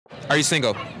Are you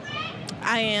single?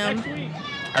 I am.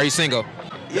 Are you single?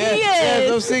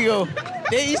 Yes, I'm single.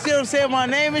 You see what I'm saying? My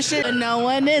name and shit. But no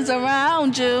one is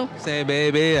around you. Say,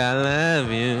 baby, I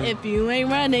love you. If you ain't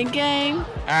running game. All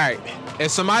right.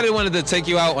 If somebody wanted to take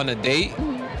you out on a date,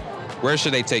 where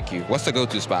should they take you? What's the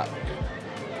go-to spot?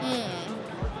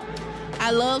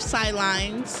 I love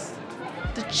sidelines.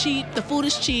 The food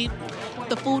is cheap.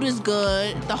 The food is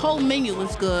good. The whole menu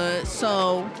is good.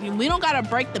 So we don't gotta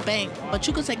break the bank, but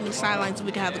you can take me to sidelines and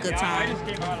we can have a good time.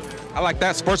 I like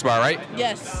that. Sports bar, right?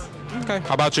 Yes. Okay.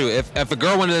 How about you? If a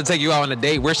girl wanted to take you out on a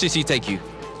date, where should she take you?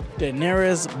 The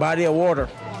nearest body of water.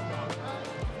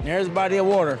 Nearest body of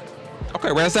water.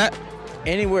 Okay, where's that?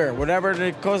 Anywhere, whatever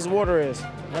the closest water is.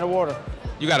 Near the water.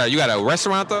 You got a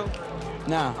restaurant though?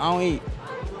 Nah, I don't eat.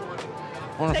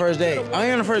 On the first date. I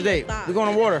ain't on the first date. We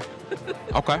going to water.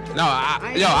 Okay. No,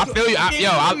 I feel you.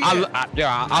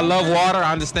 I love water.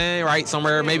 I understand, right?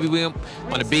 Somewhere maybe we on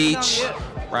the beach,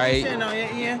 right?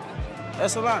 Yeah.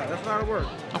 That's a lot. That's a lot of work.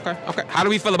 Okay. How do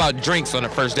we feel about drinks on the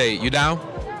first date? You down?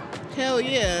 Hell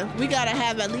yeah. We gotta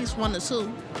have at least 1 or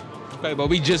 2. Okay, but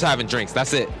we just having drinks.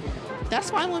 That's it.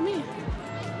 That's fine with me.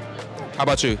 How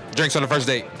about you? Drinks on the first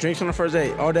date? Drinks on the first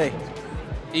date, all day.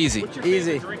 Easy.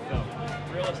 Easy. Drink though,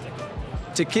 realistic.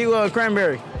 Tequila and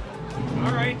cranberry.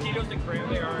 All right, Tito's and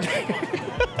cranberry. All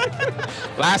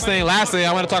right. Last thing,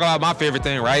 I want to talk about my favorite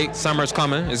thing, right? Summer's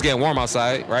coming. It's getting warm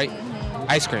outside, right?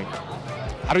 Ice cream.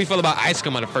 How do we feel about ice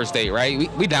cream on the first date, right?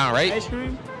 We down, right? Ice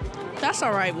cream? That's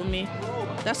all right with me.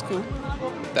 That's cool.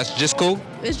 That's just cool?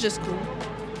 It's just cool.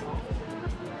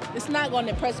 It's not gonna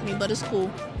impress me, but it's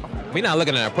cool. We not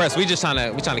looking to impress. We just trying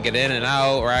to get in and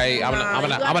out, right?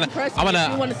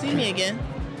 You want to see me again.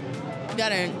 You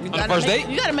gotta first date?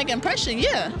 You gotta make an impression,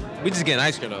 yeah. We just getting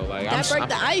ice cream though. Like Break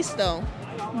the ice though.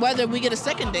 Whether we get a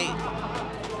second date.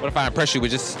 What if I impress you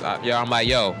with just I'm like,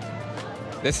 yo,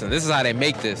 listen, this is how they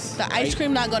make this. The ice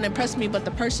cream not gonna impress me, but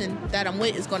the person that I'm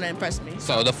with is gonna impress me.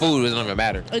 So the food doesn't even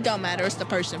matter. It don't matter. It's the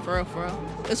person, for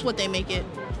real. It's what they make it.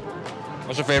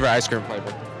 What's your favorite ice cream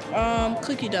flavor?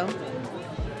 Cookie dough.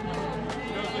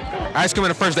 Ice cream on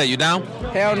the first date, you down?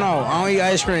 Hell no. I don't eat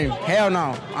ice cream. Hell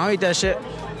no. I don't eat that shit.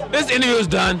 This interview is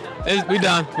done. We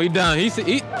done. He said,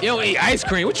 you don't eat ice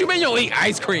cream. What you mean you don't eat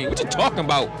ice cream? What you talking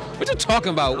about?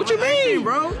 What you mean?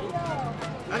 Bro?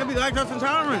 I can be lactose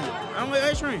intolerant. I don't eat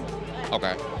ice cream.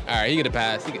 Okay. All right, he get a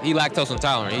pass. He lactose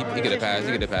intolerant. He get a pass.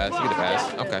 He get a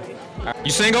pass. Okay. All right.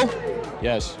 You single?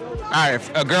 Yes. All right, if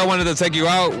a girl wanted to take you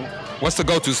out, what's the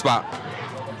go-to spot?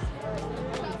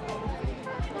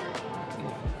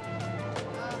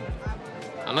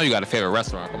 I know you got a favorite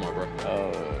restaurant. Come on, bro.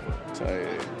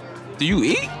 Do you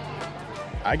eat?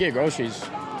 I get groceries.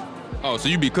 Oh, so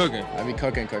you be cooking? I be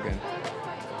cooking.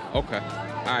 Okay.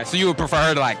 All right, so you would prefer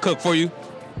her to like cook for you?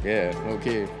 Yeah,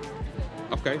 okay.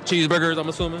 Okay. Cheeseburgers, I'm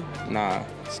assuming? Nah,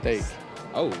 steak.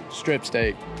 Oh. Strip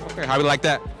steak. Okay, how we like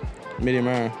that? Medium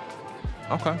rare.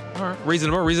 Okay, all right.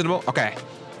 Reasonable. Okay.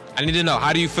 I need to know,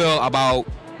 how do you feel about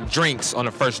drinks on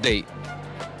the first date?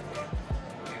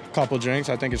 Couple drinks,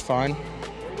 I think it's fine.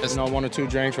 You know, 1 or 2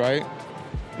 drinks, right?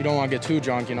 You don't want to get too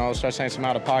drunk, you know, start saying some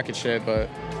out-of-pocket shit, but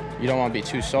you don't want to be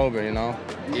too sober, you know?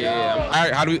 Yeah.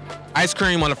 All right, ice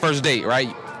cream on the first date, right?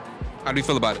 How do you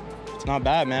feel about it? It's not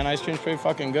bad, man. Ice cream's pretty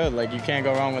fucking good. Like, you can't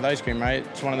go wrong with ice cream, right?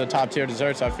 It's one of the top-tier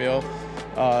desserts, I feel.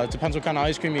 It depends what kind of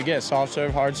ice cream you get. Soft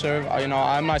serve, hard serve. You know,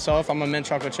 I'm a mint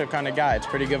chocolate chip kind of guy. It's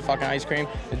pretty good fucking ice cream.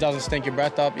 It doesn't stink your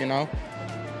breath up, you know?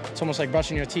 It's almost like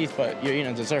brushing your teeth, but you're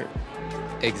eating a dessert.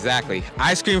 Exactly.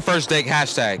 Ice cream first date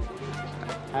hashtag.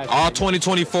 All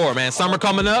 2024, man. Summer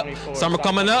coming up,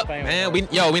 man. We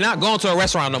not going to a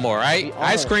restaurant no more, right?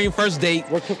 Ice cream first date.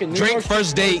 We're cooking drink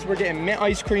first date. We're getting mint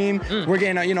ice cream. We're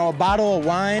getting a bottle of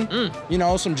wine. You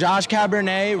know, some Josh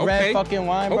Cabernet, red fucking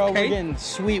wine, bro. Okay. We're getting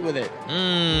sweet with it.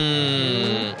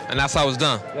 And that's how it's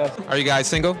done. Yes. Are you guys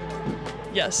single?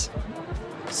 Yes.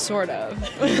 Sort of.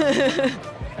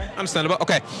 Understandable.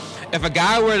 Okay. If a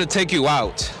guy were to take you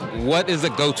out, what is the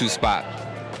go-to spot?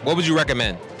 What would you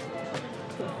recommend?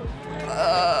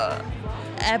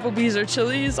 Applebee's or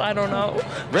Chili's, I don't know.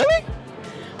 Really?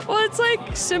 Well, it's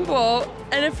like simple,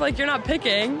 and if like you're not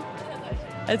picking,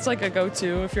 it's like a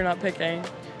go-to if you're not picking.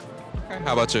 Okay.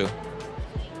 How about you?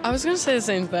 I was gonna say the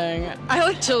same thing. I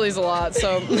like Chili's a lot,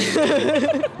 so. Oh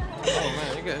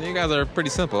man, you guys are pretty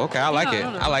simple. Okay, I like it.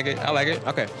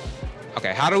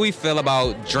 Okay. How do we feel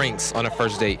about drinks on a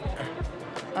first date?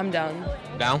 I'm down.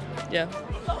 Down? Yeah.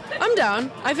 I'm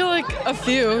down. I feel like a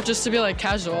few, just to be like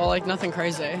casual, like nothing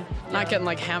crazy. Not getting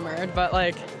like hammered, but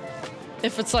like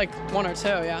if it's like 1 or 2,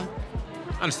 yeah.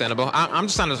 Understandable. I'm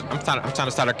trying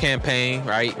to start a campaign,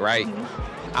 right?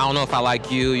 I don't know if I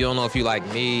like you. You don't know if you like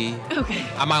me. Okay.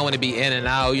 I might want to be in and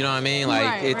out. You know what I mean? Like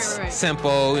Right, it's right.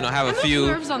 simple. You know, have a There's few.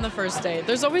 nerves on the first date.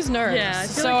 There's always nerves. Yeah,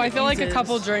 I feel like a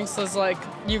couple drinks is like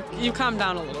you calm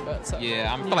down a little bit. So.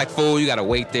 Yeah, I feel like food. You gotta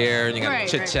wait there and you gotta Right,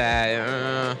 chit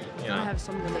chat. You know. I have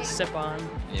something to sip on.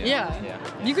 Yeah.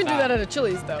 You can do that at a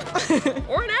Chili's though.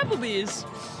 Or an Applebee's.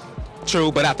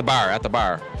 True, but at the bar.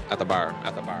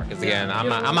 Because again, I'm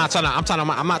not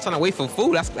trying to wait for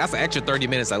food. That's an extra 30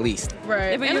 minutes at least.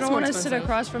 Right. Yeah, but And you it's don't more want to sit expensive.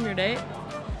 across from your date?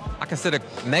 I can sit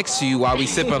next to you while we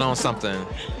sipping on something,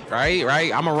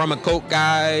 right? I'm a rum and coke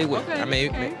guy. Okay, I mean,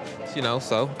 okay. you know,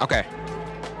 so okay.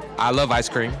 I love ice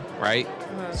cream, right?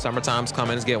 Summertime's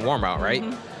coming. It's getting warm out, right?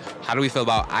 How do we feel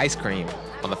about ice cream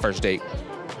on the first date?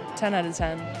 10 out of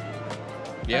 10.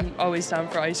 Yeah. I'm always down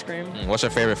for ice cream. What's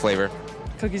your favorite flavor?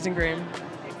 Cookies and cream.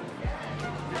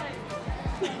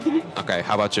 Okay,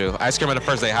 how about you? Ice cream on the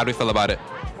first date. How do we feel about it?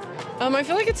 I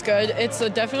feel like it's good. It's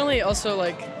definitely also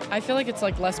like I feel like it's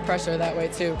like less pressure that way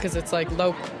too because it's like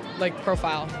low like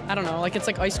profile. I don't know. Like it's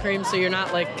like ice cream, so you're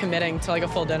not like committing to like a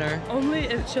full dinner. Only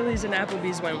if Chili's and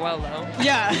Applebee's went well, though.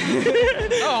 Yeah.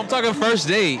 Oh, I'm talking first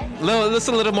date. It's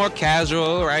a little more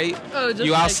casual, right? Oh, just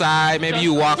you like- outside, maybe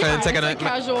you walking, Yeah, taking it's a like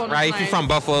casual and right. If you're nice. from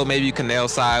Buffalo, maybe you can nail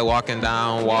side, walking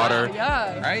down water,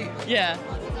 Yeah. right? Yeah.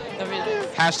 That'd be nice.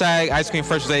 Hashtag ice cream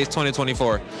first dates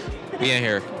 2024. We in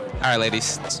here. All right,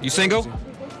 ladies. You single?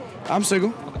 I'm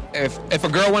single. If a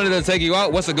girl wanted to take you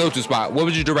out, what's the go-to spot? What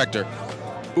would you direct her?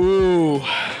 Ooh.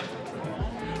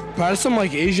 Probably some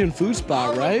like Asian food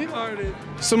spot, right?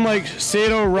 Some like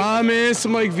Sado ramen,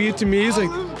 some like Vietnamese. Like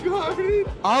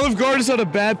Olive Garden's not a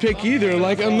bad pick either.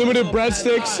 Like unlimited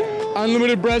breadsticks.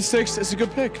 It's a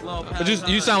good pick. But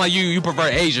you sound like you prefer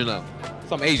Asian though.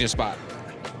 Some Asian spot.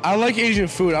 I like Asian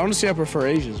food. I wouldn't say I prefer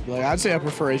Asians, but like I'd say I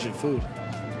prefer Asian food.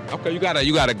 Okay, you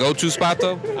got a go-to spot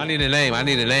though? I need a name.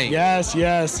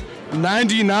 Yes.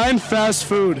 99 fast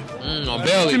food. On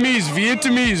Bailey.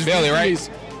 Vietnamese. Bailey, right?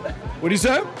 What do you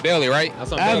say? Bailey, right?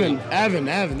 That's on Bailey.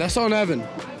 Evan. That's on Evan.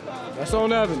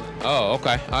 Oh,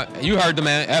 okay. You heard the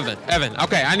man, Evan.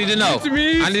 Okay, I need to know.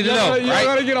 Vietnamese. I need to know. Y'all Right?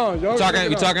 gotta get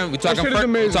on. We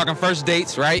talking first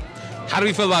dates, right? How do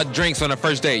we feel about drinks on the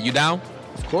first date? You down?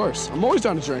 Of course. I'm always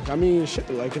down to drink. I mean, shit.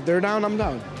 Like if they're down, I'm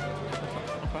down.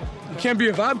 You can't be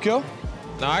a vibe kill.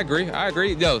 No, I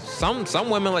agree. Yo, some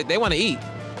women like they want to eat.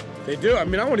 They do. I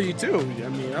mean, I want to eat too. I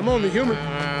mean, I'm only human.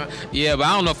 Yeah, but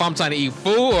I don't know if I'm trying to eat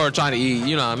food or trying to eat.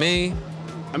 You know what I mean?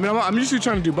 I mean, I'm usually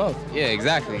trying to do both. Yeah,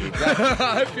 exactly.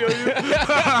 I feel you.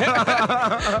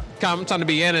 I'm trying to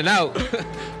be in and out. All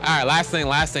right, last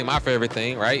thing, my favorite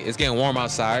thing, right? It's getting warm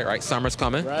outside, right? Summer's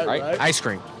coming, Right. Ice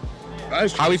cream.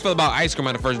 Ice cream. How we feel about ice cream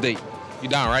on the first date? You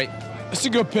down, right? It's a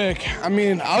good pick. I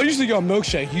mean, I'll usually go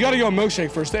milkshake. You got to go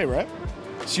milkshake first date, right?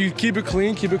 So you keep it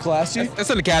clean, keep it classy. That's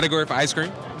in the category for ice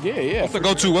cream. Yeah. What's the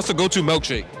go-to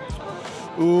milkshake?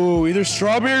 Ooh, either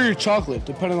strawberry or chocolate,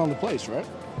 depending on the place, right?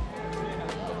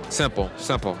 Simple.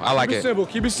 I like it.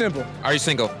 Keep it simple. Are you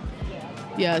single?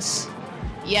 Yes.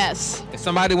 If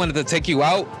somebody wanted to take you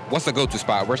out, what's the go-to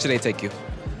spot? Where should they take you?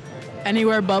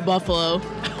 Anywhere but Buffalo.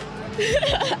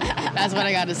 That's what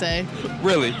I got to say.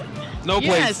 Really? No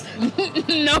place. Yes.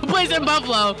 No place in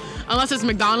Buffalo. Unless it's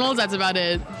McDonald's, that's about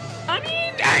it. I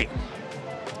mean,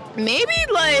 maybe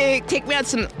like take me out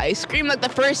some ice cream, like the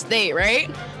first date, right?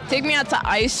 Take me out to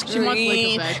ice She wants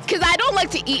cream. Lake Effect. Cause I don't like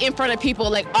to eat in front of people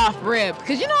like off rip.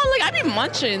 Cause you know, like I be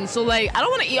munching, so like I don't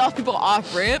want to eat off people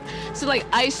off rip. So like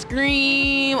ice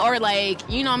cream or like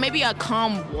you know maybe a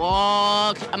calm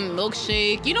walk, a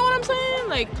milkshake. You know what I'm saying?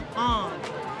 Like,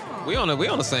 We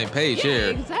on the same page Yeah, here.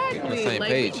 exactly. We on the same Like,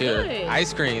 page we here. good.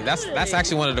 Ice cream. That's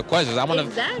actually one of the questions. I want to.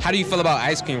 Exactly. How do you feel about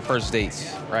ice cream first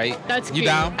dates? Right? That's you cute.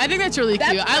 down? I think that's really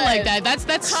That's cute. I like good. that.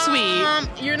 That's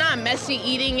sweet. You're not messy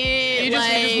eating it. You're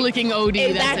just licking OD. That's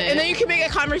Exactly. it. And then you can make a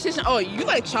conversation. Oh, you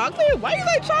like chocolate? Why you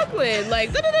like chocolate?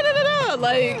 Like da da da da da.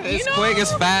 Like It's you know. quick,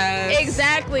 it's fast.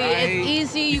 Exactly. right? It's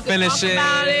easy. You can finish talk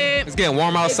about it. It's getting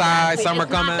warm outside. Exactly. Summer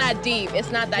it's coming. Not that deep.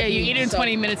 It's not that Yeah, deep. you eat it in so-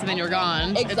 20 minutes and then you're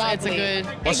gone. Exactly. It's a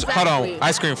good Hold on. Exactly.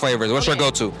 Ice cream flavors. What's your Okay.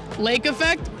 go-to? Lake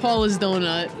Effect, Paula's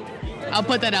Donut. I'll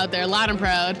put that out there, loud and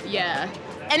proud. Yeah.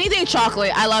 Anything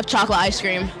chocolate. I love chocolate ice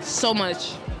cream so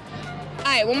much. All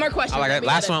right, one more question. I like it. We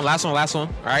Last got one.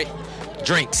 All right.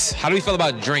 Drinks. How do we feel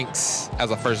about drinks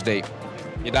as a first date?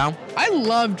 You down? I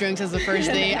love drinks as the first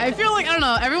date. I feel like, I don't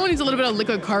know, everyone needs a little bit of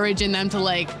liquid courage in them to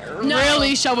like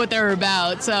really show what they're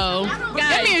about. So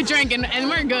get me a drink and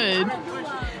we're good.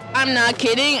 I'm not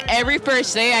kidding. Every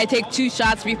first day, I take 2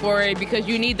 shots before it because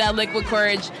you need that liquid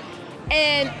courage.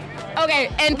 And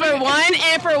for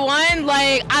one,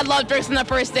 like I love drinks on the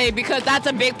first date because that's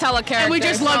a big teller character. And we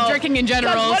just love drinking in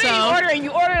general. What so. are you ordering?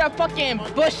 You ordered a fucking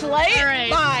Busch Light. All right.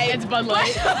 Bye. It's Bud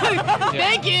Light.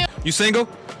 Thank you. You single?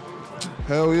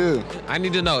 Hell yeah. I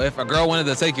need to know if a girl wanted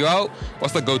to take you out,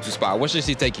 what's the go-to spot? Where should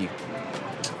she take you?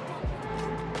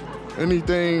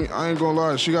 Anything, I ain't gonna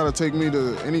lie, she gotta take me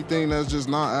to anything that's just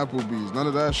not Applebee's. None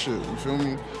of that shit, you feel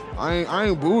me? I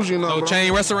ain't bougie enough. No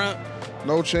chain restaurant?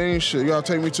 No chain shit. You gotta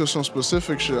take me to some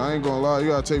specific shit. I ain't gonna lie. You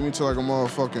gotta take me to like a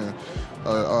motherfucking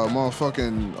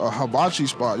hibachi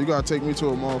spot. You gotta take me to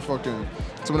a motherfucking,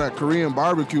 some of that Korean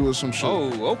barbecue or some shit.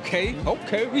 Oh, okay.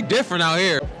 We different out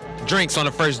here. Drinks on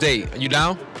the first date. You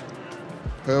down?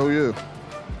 Hell yeah.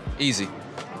 Easy.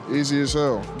 Easy as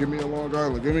hell. Give me a Long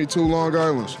Island. Give me 2 Long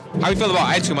Islands. How you feel about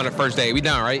ice cream on the first date? We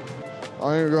down, right?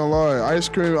 I ain't gonna lie. Ice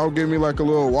cream, I'll give me like a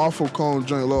little waffle cone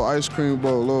joint, a little ice cream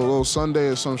bowl, little sundae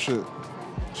or some shit.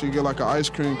 She get like an ice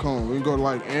cream cone. We can go to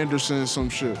like Anderson or some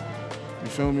shit. You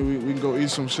feel me? We can go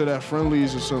eat some shit at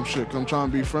Friendly's or some shit. 'Cause I'm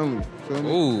trying to be friendly. Feel me?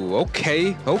 Ooh,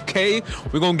 okay.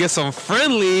 We're gonna get some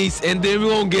Friendlies and then we're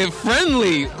gonna get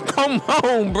friendly. Come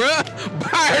on,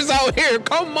 bruh. Buyers out here.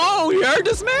 Come on. You heard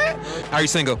this, man? Are you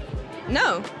single?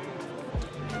 No.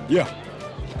 Yeah.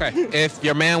 Okay. If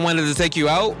your man wanted to take you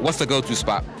out, what's the go-to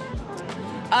spot?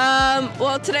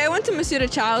 Well, today I went to Monsieur de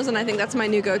Chow's, and I think that's my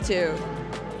new go-to.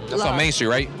 That's on Main Street,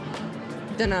 right?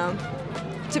 Dunno.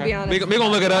 To be honest. We're gonna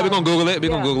look it up. We're gonna Google it. We're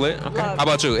gonna Google it. Okay. Love. How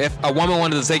about you? If a woman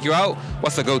wanted to take you out,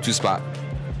 what's the go-to spot?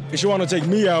 If she want to take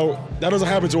me out, that doesn't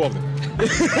happen too often.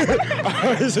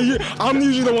 I'm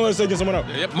usually the one that's taking someone out.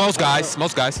 Yep. Most guys.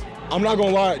 I'm not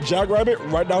gonna lie, Jackrabbit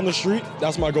right down the street.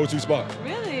 That's my go-to spot.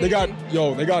 Really? They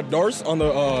got darts on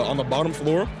the bottom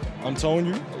floor. I'm telling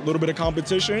you, a little bit of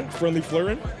competition, friendly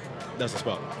flirting. That's the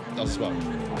spot.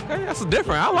 Okay, that's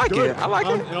different. I like it.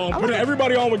 Putting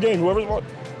everybody on with game. Whoever's what,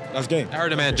 that's game. I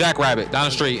heard it, man. Jackrabbit down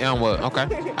the street, Elmwood. Okay.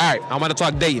 All right. I'm gonna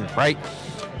talk dating, right?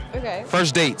 Okay.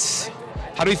 First dates.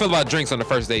 How do you feel about drinks on the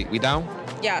first date? We down?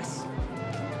 Yes.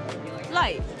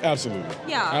 Light. Absolutely.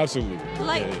 Yeah. Absolutely.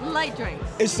 Light drinks.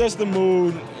 It sets the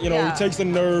mood. Yeah. It takes the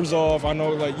nerves off. I know,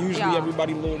 like usually Yeah.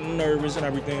 everybody a little nervous and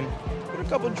everything. But a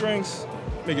couple drinks,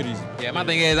 make it easy. Yeah, my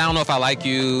thing is, I don't know if I like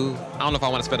you. I don't know if I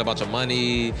want to spend a bunch of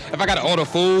money. If I got to order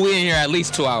food, we in here at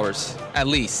least 2 hours. At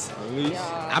least.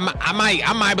 I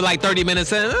might be like 30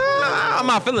 minutes in. I'm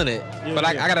not feeling it. Yeah, but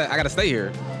I gotta stay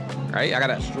here, right?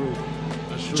 That's true.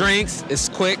 Drinks is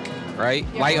quick, right?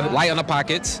 Yeah. Light on the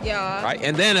pockets. Yeah. Right.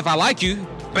 And then if I like you,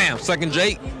 bam, second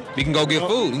Jake, we can go get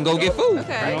food.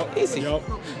 Okay. Right? Easy.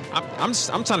 I'm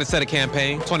trying to set a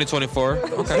campaign, 2024.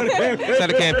 Okay. set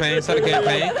a campaign.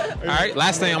 All right.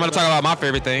 Last thing I'm gonna talk about my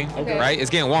favorite thing. Okay. Right? It's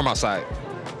getting warm outside.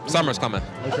 Summer's coming.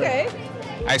 Okay.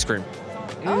 Ice cream.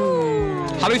 Oh.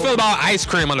 How do you feel about ice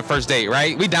cream on the first date?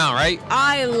 Right? We down, right?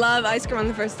 I love ice cream on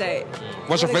the first date.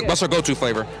 What's your go-to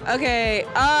flavor? Okay.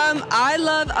 I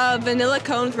love vanilla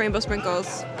cone with rainbow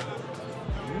sprinkles.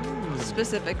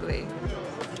 Specifically.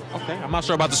 Okay. I'm not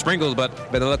sure about the sprinkles, but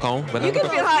vanilla cone. You can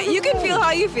feel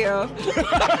how you feel.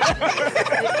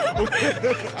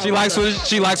 She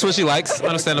likes what she likes.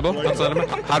 Understandable.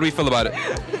 How do we feel about it?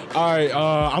 All right,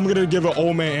 I'm gonna give an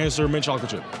old man answer: mint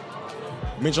chocolate chip.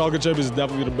 Mint chocolate chip is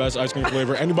definitely the best ice cream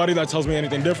flavor. Anybody that tells me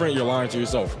anything different, you're lying to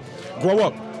yourself. Grow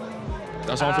up.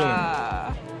 That's how I'm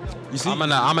feeling. You see, I'm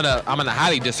gonna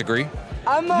highly disagree.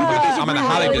 I'm gonna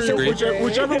highly disagree.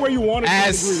 Whichever way you want it.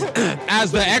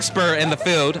 As the expert in the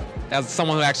field, as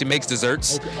someone who actually makes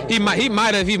desserts, he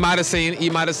might have seen,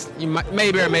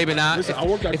 maybe or maybe not. Listen, I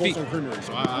work at Coastal Creamery,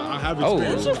 so I have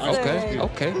experience.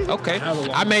 Okay.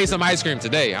 I made some ice cream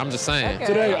today. I'm just saying. Okay.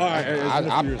 Today, all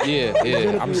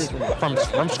right. I'm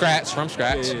from scratch.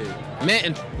 Yeah.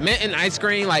 Mint and ice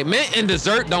cream, like mint and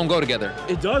dessert, don't go together.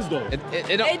 It does though. It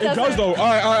does though. All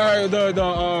right. The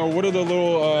what are the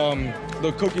little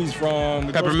the cookies from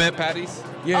the peppermint patties?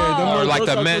 Yeah, or like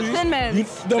the mint. Thin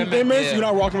Mints. Thin Mints. Yeah. You're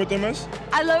not rocking with Thin Mints?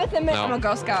 I love a Thin Mint. No. I'm a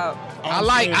Girl Scout. I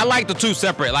like the two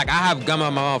separate. Like I have gum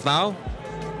in my mouth now.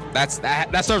 That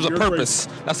serves a purpose.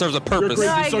 Crazy. That serves a You're purpose. crazy.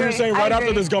 No, I So you're agree. saying I right after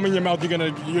agree. this gum in your mouth, you're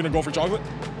gonna go for chocolate?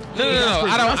 No.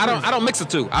 That's crazy. I don't mix the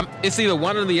two. It's either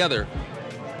one or the other.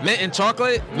 Mint and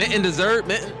chocolate, mint and dessert,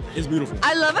 mint. It's beautiful.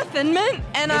 I love a Thin Mint,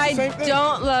 and It's the same I thing.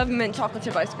 don't love mint chocolate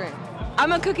chip ice cream.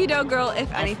 I'm a cookie dough girl,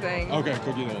 if anything. Okay,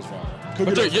 cookie dough is fine. But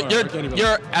Cookie dough is fine. I can't even-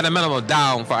 you're at a minimum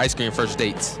down for ice cream first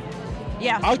dates.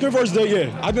 Yeah. Ice cream first date,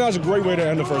 yeah. I think that's a great way to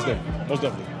end the first date. Most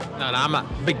definitely. No, I'm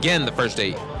not begin the first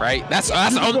date, right? That's You the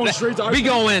just only going straight to ice we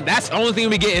cream? going. That's the only thing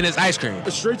we get in is ice cream.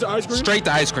 Straight to ice cream? Straight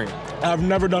to ice cream. I've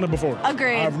never done it before.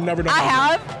 Agreed. I've never done it. I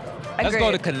have. Let's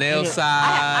go to Canal Side.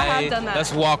 I have done that.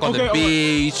 Let's walk on the Okay,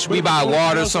 beach. We buy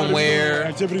water somewhere.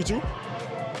 Activity too?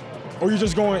 Or you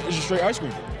just going? It's just straight ice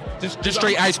cream. Just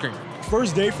straight ice cream.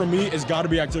 First day for me, it's got to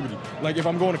be activity. Like if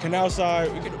I'm going to Canal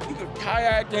Side, you could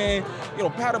kayaking,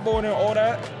 paddleboarding, all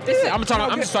that. I'm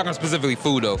just talking specifically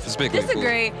food though. Specifically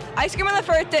Disagree. Ice cream on the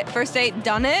first date,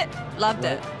 done it, loved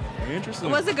it. Interesting.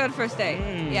 It was a good first date.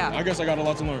 Yeah. I guess I got a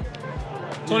lot to learn.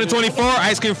 2024,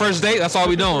 ice cream first date. That's all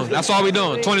we doing. That's all we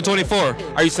doing. 2024.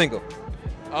 Are you single?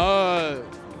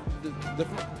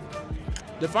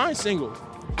 Define single.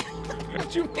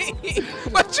 What you mean?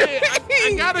 What you mean?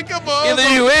 I got a couple. Either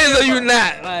you is or you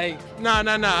not. Like, nah.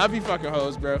 I be fucking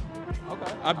hoes, bro.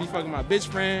 Okay. I be fucking my bitch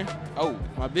friend. Oh.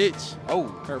 My bitch. Oh.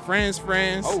 Her friends.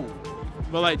 Oh.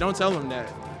 But like, don't tell them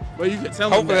that. But you can tell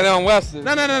them. Hopefully they don't listen.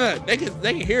 No. They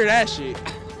can hear that shit.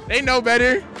 They know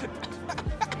better.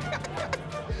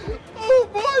 Oh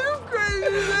boy, you crazy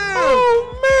man.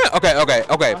 Oh man.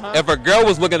 Okay. If a girl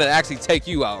was looking to actually take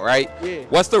you out, right? Yeah.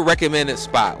 What's the recommended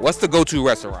spot? What's the go-to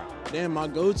restaurant? Damn, my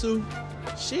go-to?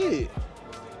 Shit.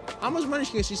 How much money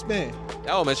can she spend?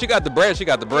 Oh man, she got the bread.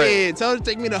 Yeah, tell her to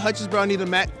take me to Hutchins, bro. I need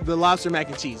the lobster mac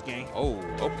and cheese, gang. Oh,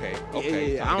 okay.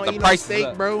 Yeah. I don't eat no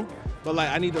steak, bro. But like,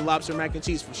 I need the lobster mac and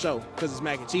cheese for sure, cause it's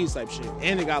mac and cheese type shit,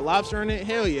 and it got lobster in it.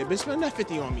 Hell yeah, bitch, spend that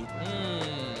 50 on me.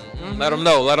 Let them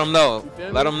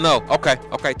know.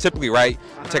 Okay. Typically, right?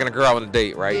 You're taking a girl out on a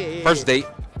date, right? Yeah. First date,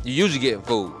 you usually getting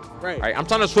food. Right. I'm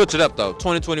trying to switch it up though.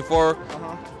 2024.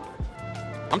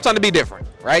 I'm trying to be different,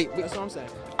 right? That's what I'm saying.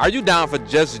 Are you down for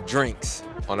just drinks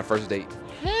on the first date?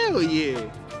 Hell yeah,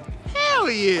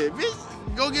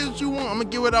 bitch. Go get what you want. I'm gonna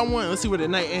get what I want. Let's see where the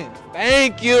night ends.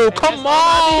 Thank you. Come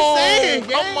on.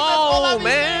 Come on,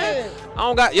 man. Saying.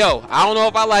 I don't know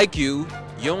if I like you.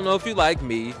 You don't know if you like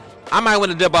me. I might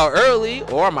want to dip out early,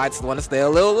 or I might want to stay a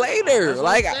little later. That's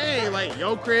like, what I'm saying. Like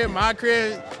your crib, my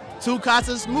crib, two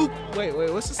casas, mook. Wait,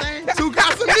 what's the saying? Two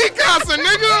casa, me casa,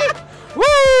 nigga.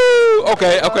 Woo!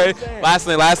 Okay. Last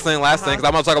thing, because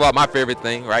I'm gonna talk about my favorite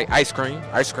thing, right? Ice cream.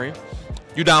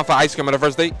 You down for ice cream on the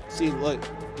first date? See, look,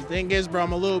 the thing is, bro,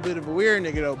 I'm a little bit of a weird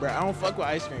nigga though, bro. I don't fuck with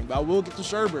ice cream, but I will get the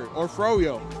sherbet or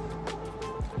froyo.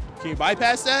 Can you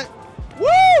bypass that?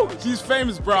 Woo! He's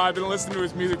famous, bro. I've been listening to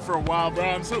his music for a while, bro.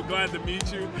 I'm so glad to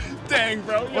meet you. Dang,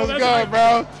 bro. What's good,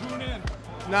 bro? Tune in.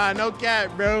 Nah, no cap,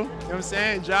 bro. You know what I'm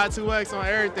saying? John2X on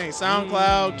everything.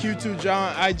 SoundCloud, Q2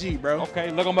 John, IG, bro.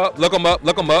 Okay, look him up. We're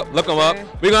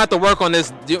gonna have to work on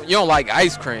this. You don't like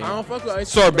ice cream. I don't fuck with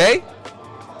ice cream. Sorbet?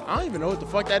 I don't even know what the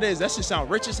fuck that is. That shit sound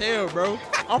rich as hell, bro.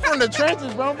 I'm from the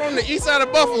trenches, bro. I'm from the east side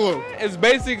of Buffalo. It's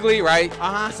basically, right?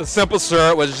 It's a simple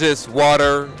syrup with just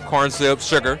water, corn syrup,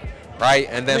 sugar, right?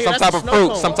 And then some type of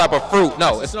fruit.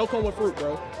 No, it's snow cone with fruit,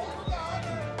 bro.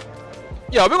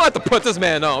 Yo, we're gonna have to put this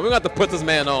man on.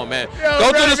 Man. Yo,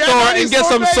 Go bro, to the store and get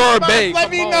some sorbet. Let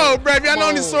me know, bro. If y'all know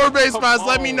any sorbet spots,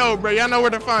 let me know, bro. Y'all know where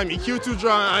to find me. Q2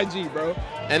 Draw on IG, bro.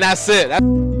 And that's it.